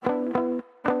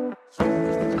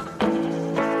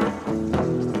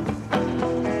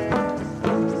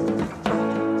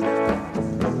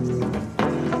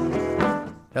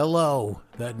Hello.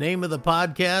 The name of the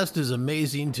podcast is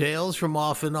Amazing Tales from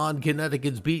Off and On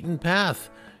Connecticut's Beaten Path,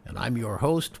 and I'm your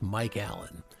host, Mike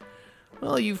Allen.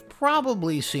 Well, you've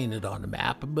probably seen it on the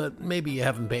map, but maybe you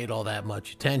haven't paid all that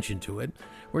much attention to it.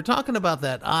 We're talking about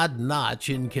that odd notch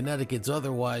in Connecticut's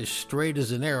otherwise straight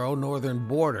as an arrow northern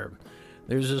border.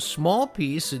 There's a small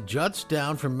piece that juts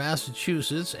down from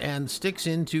Massachusetts and sticks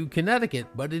into Connecticut,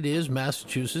 but it is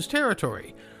Massachusetts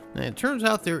territory. And it turns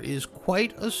out there is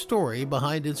quite a story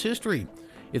behind its history.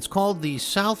 It's called the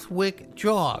Southwick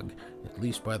Jog, at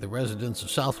least by the residents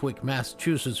of Southwick,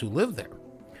 Massachusetts who live there.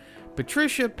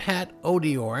 Patricia Pat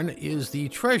Odiorn is the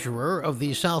treasurer of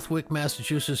the Southwick,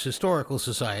 Massachusetts Historical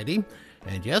Society,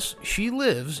 and yes, she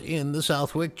lives in the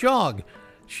Southwick Jog.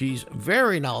 She's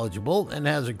very knowledgeable and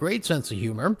has a great sense of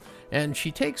humor, and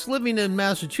she takes living in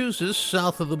Massachusetts,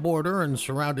 south of the border and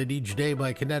surrounded each day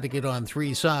by Connecticut on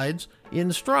three sides,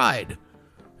 in stride.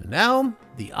 And now,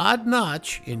 the odd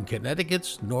notch in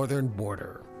Connecticut's northern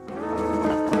border.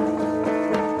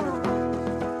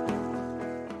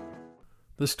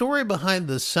 The story behind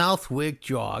the Southwick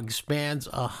Jog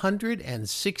spans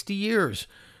 160 years.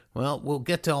 Well, we'll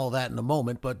get to all that in a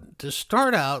moment, but to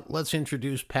start out, let's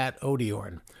introduce Pat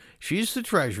Odiorn. She's the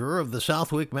treasurer of the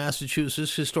Southwick,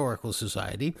 Massachusetts Historical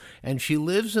Society, and she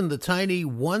lives in the tiny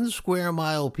 1 square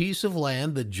mile piece of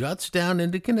land that juts down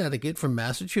into Connecticut from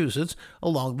Massachusetts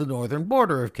along the northern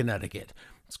border of Connecticut.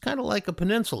 It's kind of like a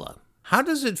peninsula. How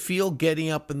does it feel getting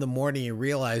up in the morning and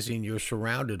realizing you're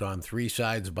surrounded on three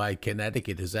sides by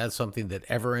Connecticut? Is that something that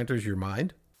ever enters your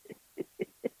mind?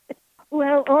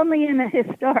 Well, only in a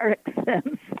historic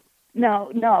sense.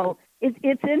 No.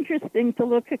 It's interesting to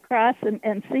look across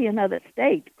and see another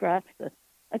state across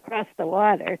the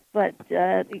water, but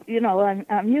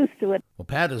I'm used to it. Well,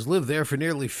 Pat has lived there for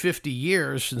nearly 50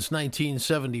 years, since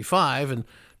 1975, and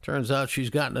turns out she's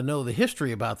gotten to know the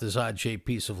history about this odd-shaped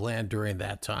piece of land during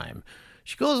that time.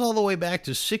 She goes all the way back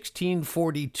to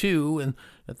 1642, and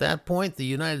at that point, the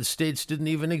United States didn't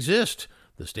even exist.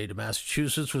 The state of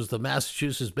Massachusetts was the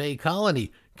Massachusetts Bay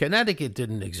Colony. Connecticut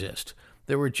didn't exist.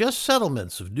 There were just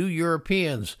settlements of new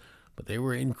Europeans, but they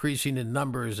were increasing in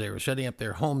numbers. They were setting up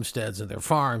their homesteads and their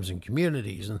farms and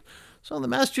communities. And so the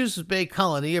Massachusetts Bay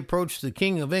Colony approached the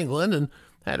King of England and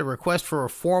had a request for a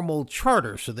formal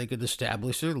charter so they could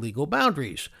establish their legal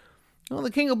boundaries. Well, the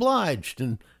king obliged,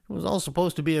 and it was all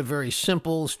supposed to be a very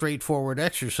simple, straightforward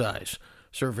exercise.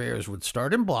 Surveyors would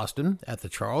start in Boston at the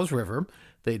Charles River.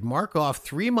 They'd mark off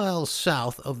 3 miles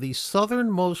south of the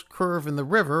southernmost curve in the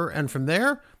river, and from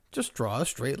there, just draw a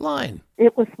straight line.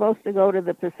 It was supposed to go to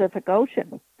the Pacific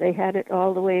Ocean. They had it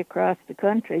all the way across the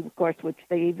country, of course, which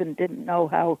they even didn't know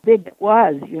how big it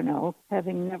was,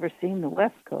 having never seen the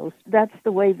West Coast. That's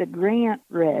the way the grant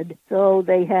read, so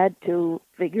they had to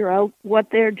figure out what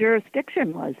their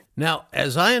jurisdiction was. Now,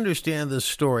 as I understand this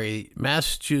story,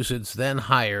 Massachusetts then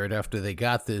hired, after they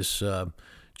got this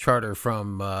charter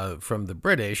from the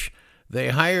British, they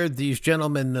hired these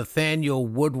gentlemen, Nathaniel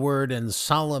Woodward and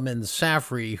Solomon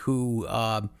Safrey, who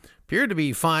appeared to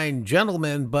be fine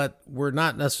gentlemen, but were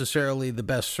not necessarily the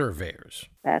best surveyors.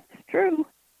 That's true.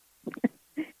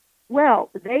 Well,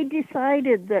 they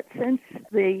decided that since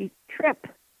the trip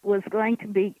was going to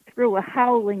be through a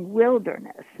howling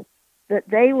wilderness, that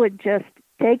they would just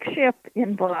take ship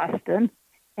in Boston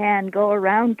and go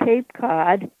around Cape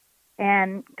Cod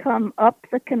and come up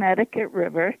the Connecticut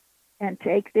River and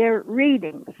take their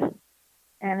readings.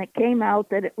 And it came out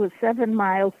that it was 7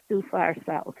 miles too far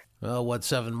south. Well, what's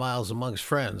 7 miles amongst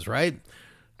friends, right?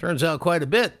 Turns out quite a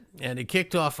bit, and it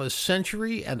kicked off a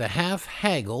century-and-a-half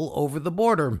haggle over the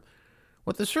border.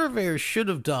 What the surveyors should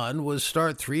have done was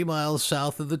start 3 miles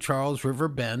south of the Charles River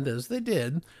Bend, as they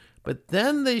did, but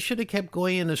then they should have kept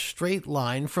going in a straight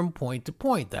line from point to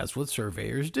point. That's what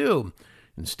surveyors do.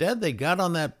 Instead, they got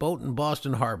on that boat in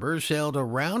Boston Harbor, sailed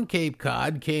around Cape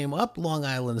Cod, came up Long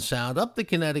Island Sound, up the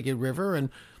Connecticut River, and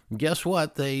guess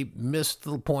what? They missed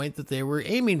the point that they were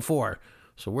aiming for.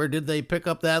 So where did they pick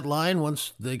up that line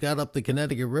once they got up the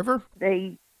Connecticut River?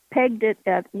 They pegged it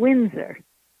at Windsor,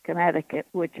 Connecticut,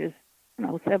 which is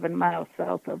 7 miles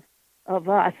south of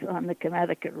us on the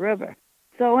Connecticut River.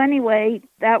 So anyway,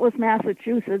 that was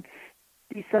Massachusetts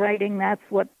deciding that's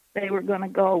what they were going to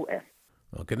go with.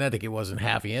 Well, Connecticut wasn't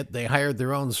having it. They hired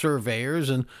their own surveyors,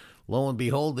 and lo and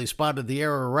behold, they spotted the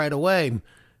error right away.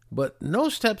 But no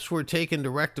steps were taken to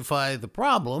rectify the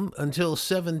problem until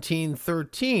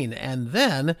 1713, and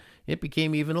then it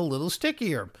became even a little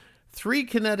stickier. 3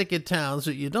 Connecticut towns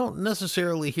that you don't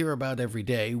necessarily hear about every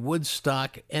day,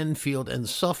 Woodstock, Enfield, and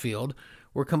Suffield,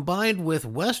 were combined with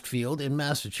Westfield in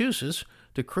Massachusetts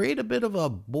to create a bit of a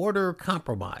border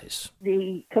compromise.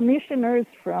 The commissioners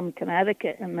from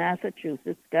Connecticut and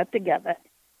Massachusetts got together,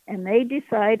 and they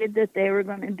decided that they were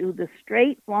going to do the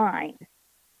straight line.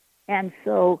 And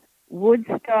so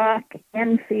Woodstock,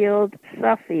 Enfield,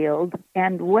 Suffield,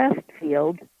 and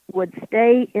Westfield would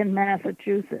stay in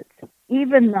Massachusetts,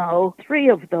 even though 3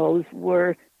 of those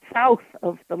were south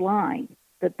of the line,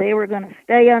 that they were going to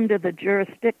stay under the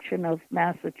jurisdiction of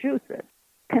Massachusetts.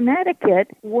 Connecticut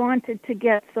wanted to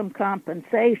get some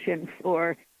compensation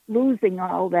for losing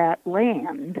all that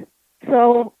land,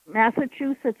 so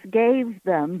Massachusetts gave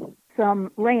them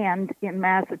some land in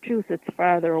Massachusetts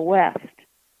farther west.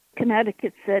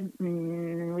 Connecticut said,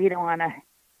 we don't want to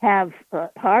have a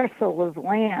parcel of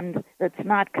land that's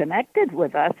not connected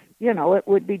with us. It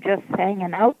would be just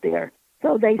hanging out there.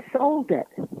 So they sold it,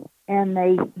 and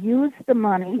they used the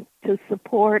money to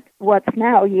support what's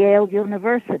now Yale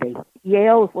University.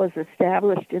 Yale was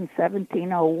established in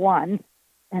 1701,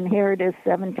 and here it is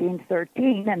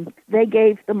 1713, and they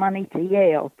gave the money to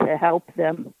Yale to help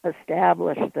them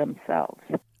establish themselves.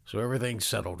 So everything's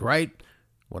settled, right?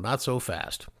 Well, not so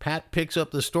fast. Pat picks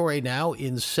up the story now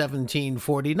in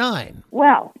 1749.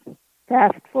 Well,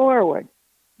 fast forward.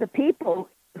 The people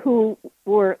who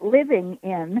were living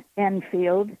in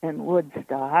Enfield and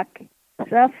Woodstock,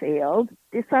 Suffield,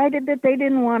 decided that they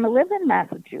didn't want to live in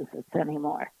Massachusetts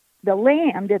anymore. The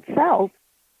land itself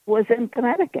was in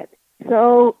Connecticut.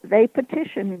 So they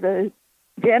petitioned the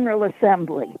General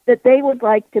Assembly that they would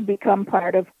like to become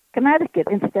part of Connecticut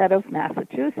instead of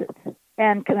Massachusetts.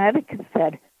 And Connecticut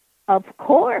said, of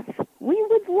course, we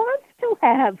would love to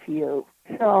have you.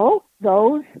 So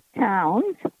those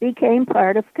towns became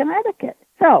part of Connecticut.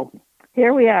 So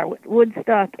here we are with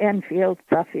Woodstock, Enfield,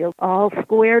 Suffield, all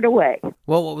squared away.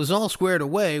 Well, what was all squared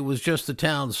away was just the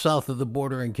towns south of the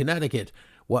border in Connecticut.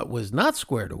 What was not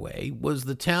squared away was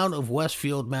the town of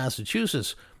Westfield,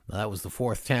 Massachusetts. That was the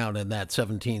 4th town in that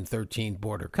 1713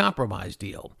 border compromise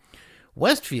deal.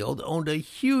 Westfield owned a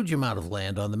huge amount of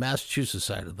land on the Massachusetts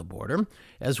side of the border,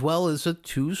 as well as a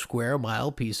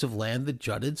 2-square-mile piece of land that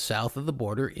jutted south of the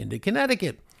border into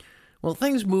Connecticut. Well,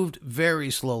 things moved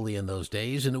very slowly in those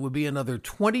days, and it would be another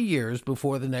 20 years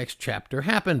before the next chapter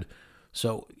happened.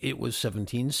 So it was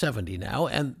 1770 now,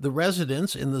 and the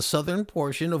residents in the southern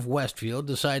portion of Westfield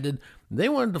decided they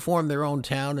wanted to form their own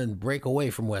town and break away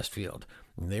from Westfield.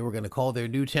 And they were going to call their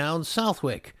new town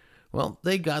Southwick. Well,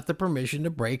 they got the permission to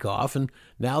break off, and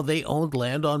now they owned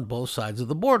land on both sides of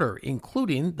the border,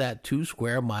 including that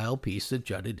 2-square-mile piece that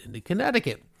jutted into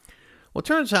Connecticut. Well, it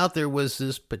turns out there was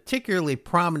this particularly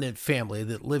prominent family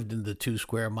that lived in the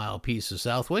 2-square-mile piece of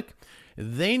Southwick.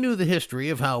 They knew the history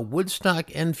of how Woodstock,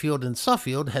 Enfield, and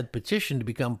Suffield had petitioned to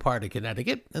become part of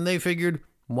Connecticut, and they figured,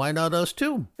 why not us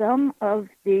too? Some of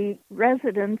the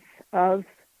residents of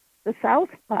the south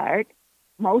part,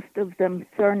 most of them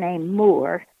surnamed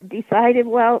Moore, decided,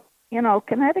 well,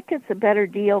 Connecticut's a better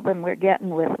deal than we're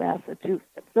getting with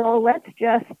Massachusetts, so let's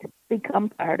just become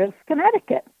part of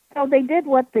Connecticut. So they did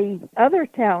what the other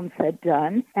towns had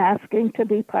done, asking to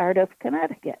be part of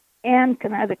Connecticut. And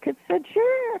Connecticut said,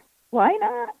 sure, why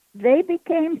not? They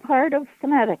became part of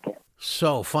Connecticut.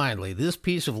 So finally, this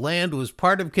piece of land was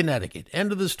part of Connecticut.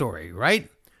 End of the story, right?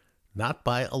 Not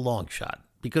by a long shot.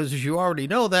 Because as you already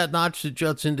know, that notch that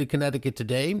juts into Connecticut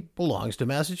today belongs to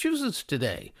Massachusetts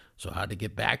today. So how to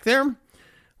get back there?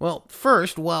 Well,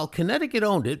 first, while Connecticut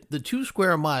owned it, the 2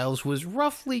 square miles was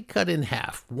roughly cut in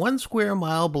half. 1 square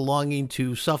mile belonging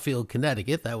to Suffield,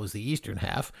 Connecticut, that was the eastern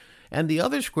half, and the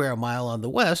other square mile on the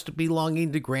west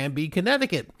belonging to Granby,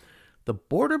 Connecticut. The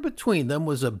border between them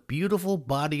was a beautiful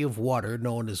body of water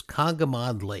known as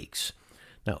Congamon Lakes.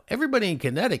 Now, everybody in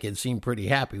Connecticut seemed pretty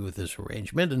happy with this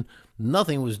arrangement, and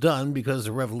nothing was done because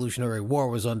the Revolutionary War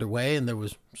was underway and there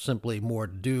was simply more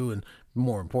to do and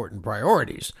more important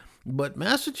priorities. But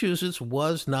Massachusetts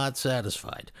was not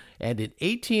satisfied, and in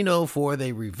 1804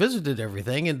 they revisited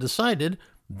everything and decided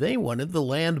they wanted the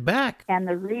land back. And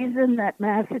the reason that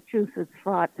Massachusetts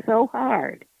fought so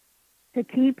hard to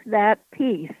keep that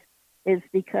piece is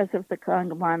because of the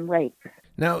Congamon Lakes.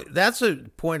 Now, that's a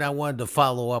point I wanted to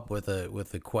follow up with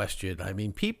a question. I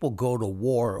mean, people go to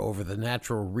war over the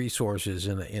natural resources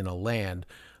in a land.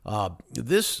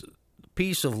 This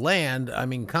piece of land, I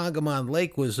mean, Congamon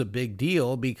Lake was a big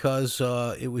deal because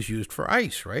it was used for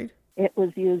ice, right? It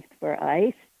was used for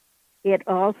ice. It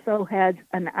also had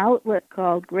an outlet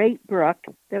called Great Brook.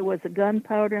 There was a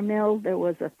gunpowder mill, there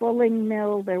was a fulling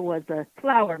mill, there was a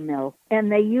flour mill,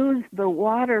 and they used the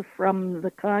water from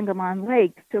the Congamon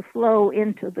Lake to flow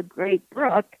into the Great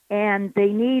Brook, and they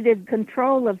needed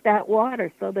control of that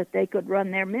water so that they could run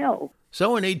their mill.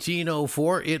 So in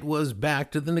 1804, it was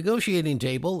back to the negotiating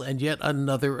table, and yet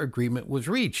another agreement was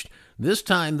reached. This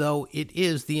time, though, it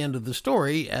is the end of the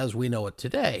story as we know it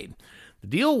today. The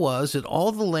deal was that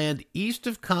all the land east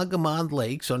of Congamon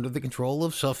Lakes under the control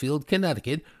of Suffield,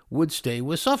 Connecticut, would stay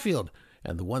with Suffield,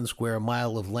 and the 1 square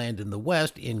mile of land in the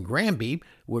west in Granby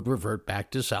would revert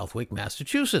back to Southwick,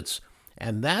 Massachusetts.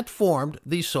 And that formed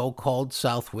the so-called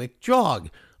Southwick Jog,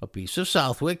 a piece of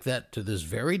Southwick that to this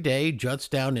very day juts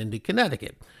down into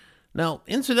Connecticut. Now,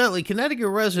 incidentally, Connecticut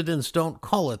residents don't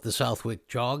call it the Southwick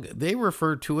Jog. They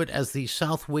refer to it as the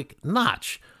Southwick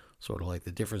Notch, sort of like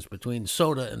the difference between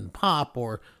soda and pop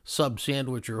or sub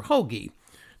sandwich or hoagie.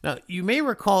 Now, you may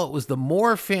recall it was the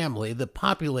Moore family that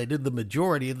populated the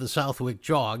majority of the Southwick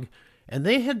Jog, and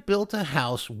they had built a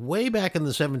house way back in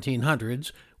the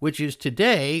 1700s, which is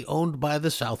today owned by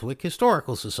the Southwick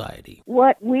Historical Society.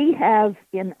 What we have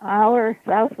in our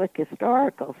Southwick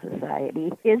Historical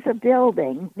Society is a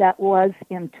building that was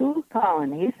in 2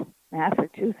 colonies,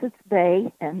 Massachusetts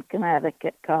Bay and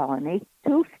Connecticut Colony,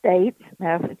 2 states,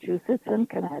 Massachusetts and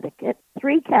Connecticut,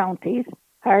 3 counties,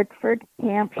 Hartford,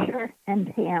 Hampshire, and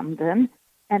Hamden,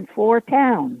 and 4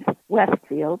 towns,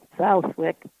 Westfield,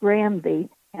 Southwick, Granby,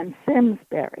 and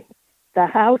Simsbury. The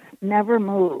house never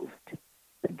moved.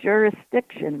 The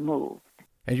jurisdiction moved.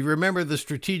 And you remember the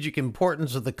strategic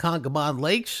importance of the Congamon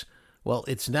Lakes? Well,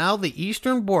 it's now the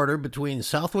eastern border between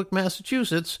Southwick,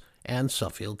 Massachusetts, and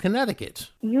Suffield,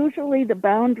 Connecticut. Usually the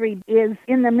boundary is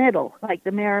in the middle, like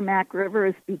the Merrimack River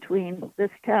is between this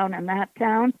town and that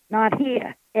town. Not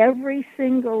here. Every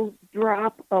single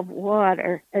drop of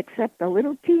water, except the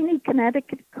little teeny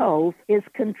Connecticut Cove, is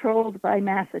controlled by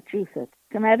Massachusetts.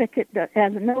 Connecticut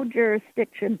has no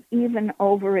jurisdiction even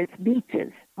over its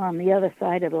beaches on the other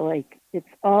side of the lake. It's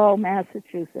all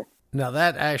Massachusetts. Now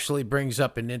that actually brings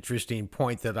up an interesting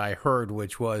point that I heard,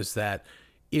 which was that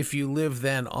if you live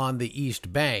then on the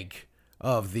east bank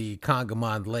of the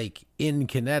Congamon Lake in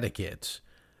Connecticut,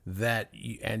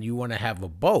 and you want to have a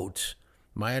boat,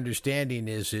 my understanding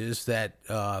is that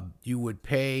you would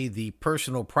pay the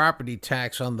personal property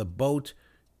tax on the boat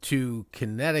to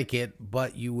Connecticut,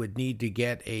 but you would need to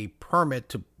get a permit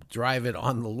to drive it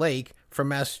on the lake from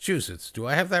Massachusetts. Do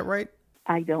I have that right?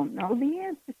 I don't know the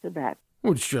answer to that.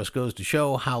 Which just goes to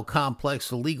show how complex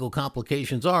the legal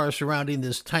complications are surrounding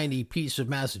this tiny piece of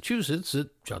Massachusetts that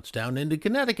juts down into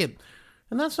Connecticut.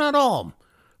 And that's not all.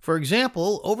 For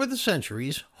example, over the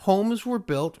centuries, homes were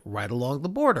built right along the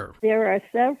border. There are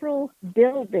several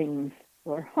buildings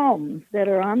or homes that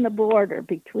are on the border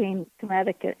between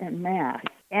Connecticut and Mass.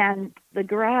 And the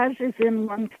garage is in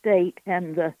one state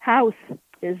and the house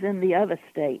is in the other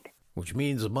state. Which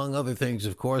means, among other things,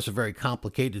 of course, a very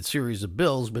complicated series of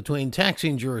bills between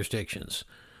taxing jurisdictions.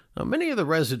 Now, many of the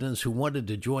residents who wanted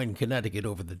to join Connecticut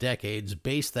over the decades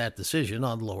based that decision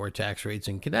on lower tax rates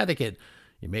in Connecticut.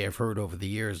 You may have heard over the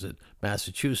years that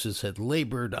Massachusetts had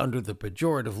labored under the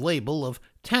pejorative label of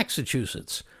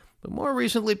Taxachusetts. But more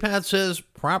recently, Pat says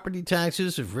property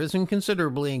taxes have risen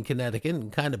considerably in Connecticut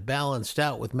and kind of balanced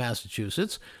out with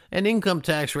Massachusetts, and income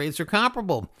tax rates are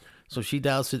comparable. So she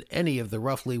doubts that any of the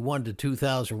roughly 1,000 to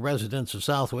 2,000 residents of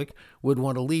Southwick would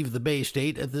want to leave the Bay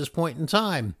State at this point in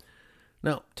time.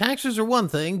 Now, taxes are one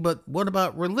thing, but what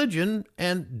about religion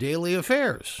and daily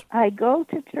affairs? I go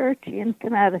to church in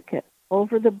Connecticut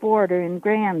over the border in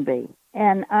Granby,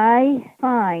 and I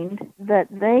find that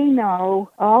they know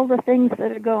all the things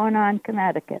that are going on in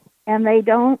Connecticut, and they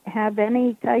don't have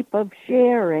any type of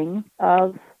sharing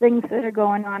of things that are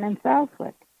going on in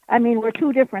Southwick. I mean, we're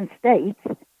 2 different states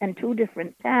and 2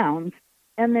 different towns,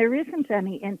 and there isn't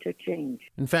any interchange.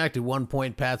 In fact, at one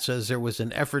point, Pat says there was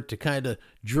an effort to kind of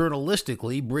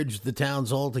journalistically bridge the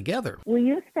towns all together. We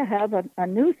used to have a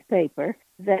newspaper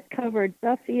that covered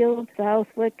Suffield,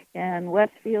 Southwick, and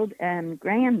Westfield, and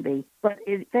Granby, but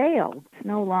it failed. It's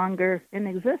no longer in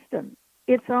existence.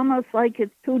 It's almost like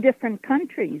it's 2 different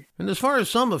countries. And as far as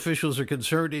some officials are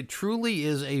concerned, it truly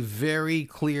is a very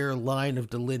clear line of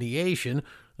delineation,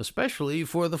 especially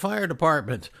for the fire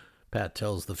department. Pat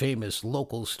tells the famous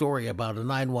local story about a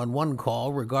 911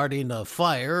 call regarding a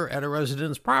fire at a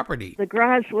resident's property. The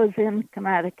garage was in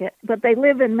Connecticut, but they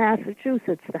live in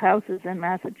Massachusetts. The house is in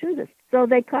Massachusetts. So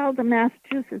they called the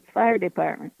Massachusetts Fire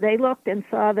Department. They looked and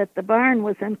saw that the barn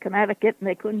was in Connecticut, and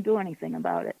they couldn't do anything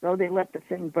about it. So they let the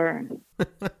thing burn.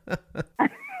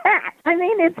 I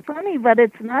mean, it's funny, but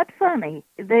it's not funny.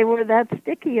 They were that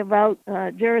sticky about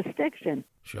jurisdiction.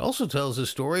 She also tells a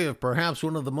story of perhaps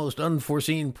one of the most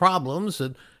unforeseen problems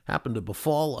that happened to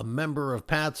befall a member of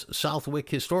Pat's Southwick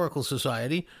Historical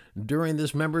Society during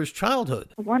this member's childhood.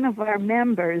 One of our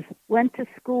members went to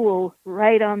school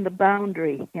right on the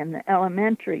boundary in the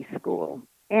elementary school,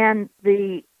 and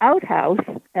the outhouse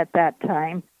at that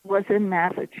time was in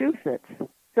Massachusetts.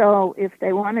 So if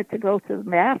they wanted to go to the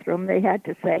bathroom, they had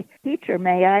to say, "Teacher,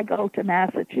 may I go to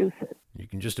Massachusetts?" You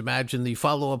can just imagine the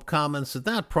follow-up comments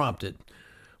that prompted.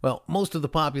 Well, most of the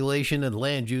population and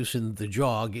land use in the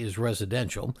Jog is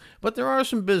residential, but there are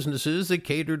some businesses that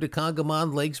cater to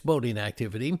Congamon Lake's boating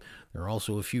activity. There are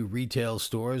also a few retail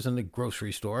stores and a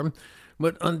grocery store.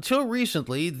 But until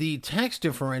recently, the tax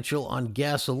differential on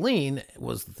gasoline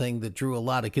was the thing that drew a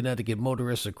lot of Connecticut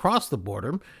motorists across the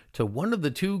border to one of the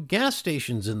two gas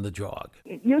stations in the Jog.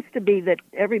 It used to be that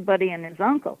everybody and his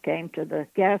uncle came to the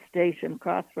gas station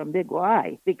across from Big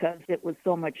Y because it was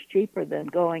so much cheaper than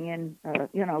going in,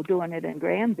 doing it in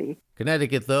Granby.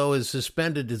 Connecticut, though, has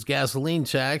suspended its gasoline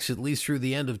tax at least through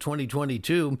the end of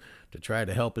 2022 to try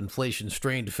to help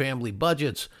inflation-strained family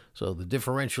budgets. So the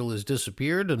differential has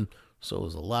disappeared, and so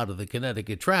is a lot of the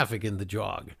Connecticut traffic in the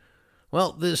Jog.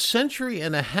 Well, this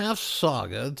century-and-a-half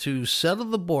saga to settle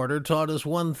the border taught us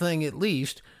one thing at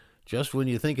least. Just when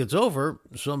you think it's over,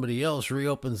 somebody else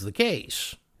reopens the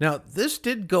case. Now, this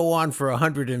did go on for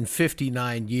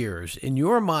 159 years. In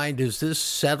your mind, is this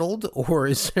settled, or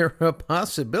is there a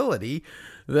possibility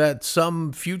that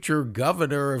some future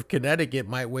governor of Connecticut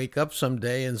might wake up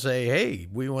someday and say, hey,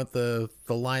 we want the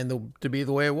line to be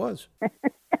the way it was?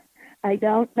 I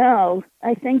don't know.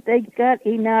 I think they got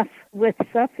enough with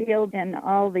Suffield and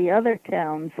all the other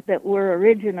towns that were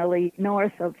originally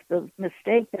north of the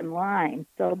mistaken line,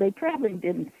 so they probably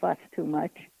didn't fuss too much.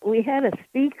 We had a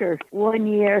speaker one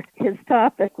year. His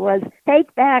topic was,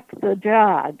 "Take back the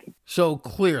Jog." So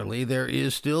clearly there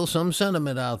is still some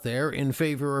sentiment out there in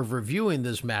favor of reviewing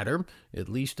this matter, at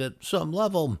least at some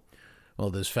level.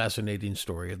 Well, this fascinating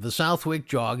story of the Southwick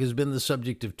Jog has been the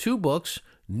subject of 2 books,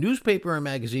 newspaper and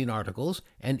magazine articles,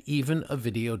 and even a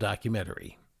video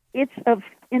documentary. It's of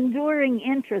enduring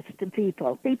interest to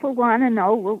people. People want to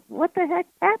know, well, what the heck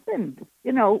happened?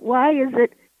 Why is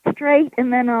it straight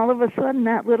and then all of a sudden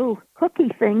that little hooky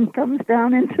thing comes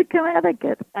down into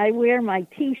Connecticut? I wear my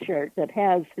T-shirt that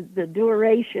has the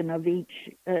duration of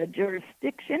each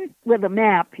jurisdiction with a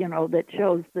map, that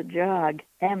shows the Jog.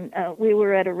 And we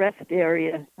were at a rest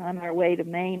area on our way to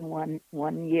Maine one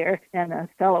year, and a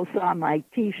fellow saw my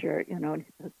T-shirt, and he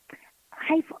says,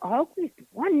 "I've always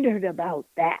wondered about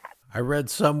that." I read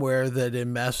somewhere that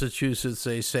in Massachusetts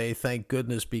they say, thank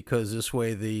goodness, because this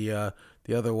way the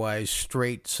otherwise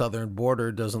straight southern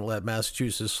border doesn't let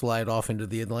Massachusetts slide off into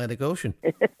the Atlantic Ocean.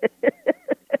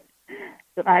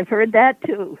 I've heard that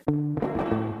too.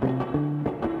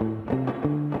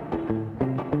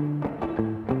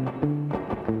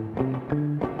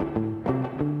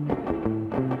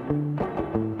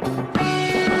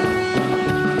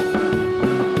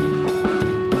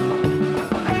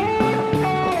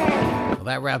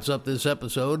 That wraps up this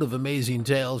episode of Amazing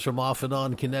Tales from Off and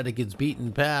On Connecticut's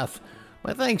Beaten Path.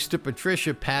 My thanks to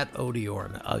Patricia Pat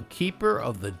Odiorn, a keeper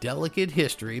of the delicate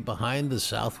history behind the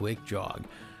Southwick Jog.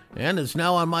 And it's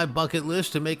now on my bucket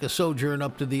list to make a sojourn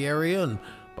up to the area and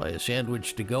buy a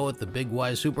sandwich to go at the Big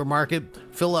Y supermarket,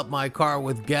 fill up my car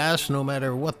with gas no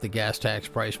matter what the gas tax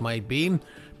price might be,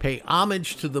 pay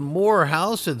homage to the Moore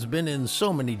House that's been in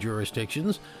so many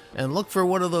jurisdictions, and look for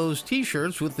one of those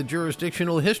T-shirts with the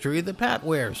jurisdictional history that Pat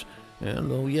wears.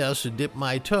 And, oh yes, dip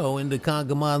my toe into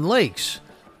Congamon Lakes.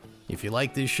 If you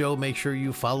like this show, make sure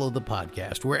you follow the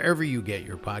podcast wherever you get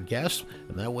your podcasts,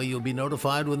 and that way you'll be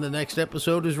notified when the next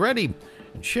episode is ready.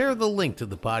 And share the link to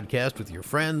the podcast with your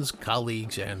friends,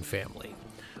 colleagues, and family.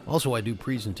 Also, I do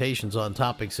presentations on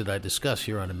topics that I discuss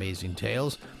here on Amazing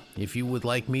Tales. If you would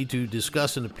like me to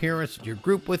discuss an appearance at your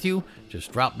group with you,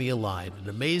 just drop me a line at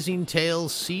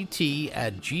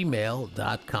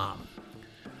amazingtalesct@gmail.com.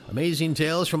 Amazing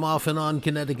Tales from Off and On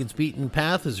Connecticut's Beaten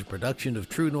Path is a production of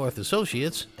True North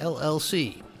Associates,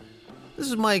 LLC. This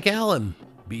is Mike Allen.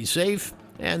 Be safe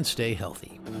and stay healthy.